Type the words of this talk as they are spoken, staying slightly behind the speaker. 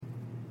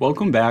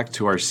Welcome back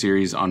to our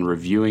series on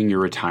reviewing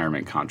your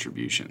retirement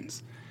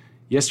contributions.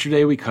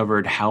 Yesterday we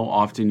covered how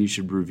often you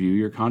should review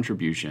your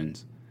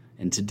contributions,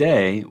 and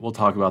today we'll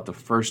talk about the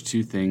first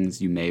two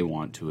things you may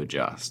want to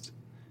adjust.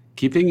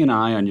 Keeping an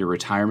eye on your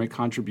retirement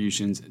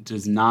contributions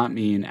does not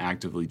mean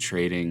actively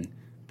trading,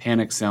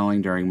 panic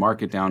selling during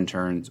market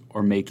downturns,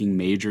 or making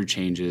major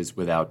changes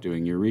without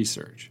doing your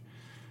research.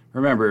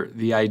 Remember,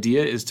 the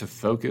idea is to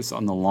focus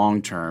on the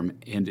long term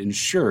and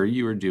ensure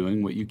you are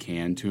doing what you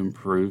can to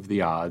improve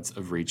the odds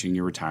of reaching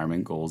your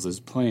retirement goals as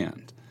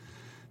planned.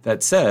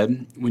 That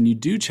said, when you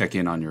do check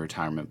in on your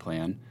retirement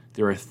plan,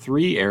 there are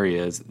three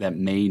areas that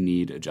may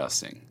need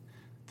adjusting.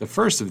 The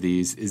first of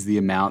these is the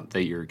amount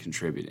that you're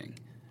contributing.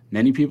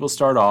 Many people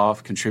start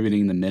off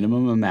contributing the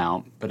minimum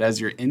amount, but as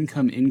your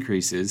income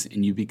increases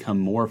and you become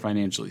more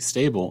financially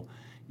stable,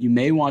 you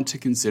may want to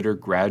consider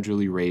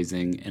gradually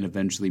raising and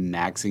eventually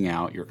maxing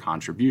out your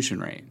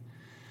contribution rate.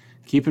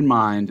 Keep in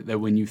mind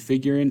that when you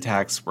figure in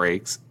tax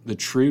breaks, the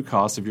true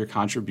cost of your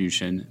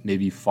contribution may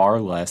be far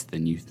less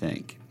than you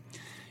think.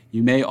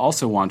 You may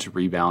also want to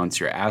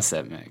rebalance your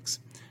asset mix.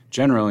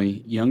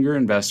 Generally, younger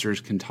investors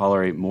can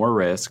tolerate more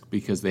risk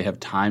because they have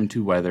time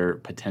to weather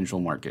potential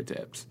market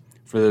dips.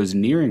 For those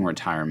nearing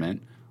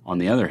retirement, on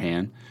the other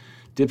hand,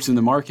 dips in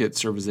the market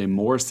serve as a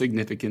more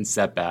significant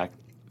setback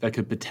that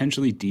could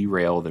potentially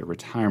derail their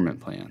retirement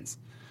plans.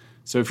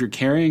 So if you're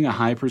carrying a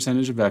high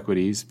percentage of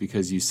equities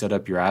because you set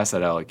up your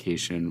asset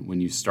allocation when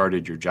you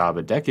started your job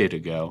a decade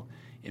ago,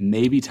 it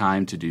may be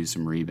time to do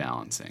some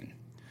rebalancing.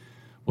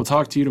 We'll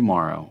talk to you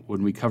tomorrow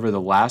when we cover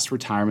the last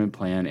retirement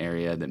plan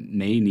area that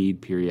may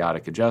need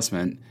periodic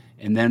adjustment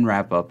and then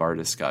wrap up our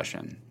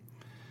discussion.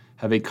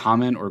 Have a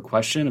comment or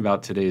question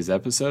about today's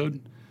episode?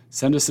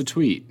 Send us a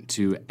tweet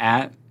to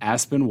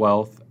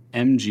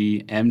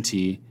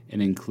 @AspenWealthMGMT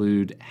and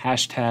include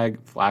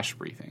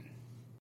 #FlashBriefing.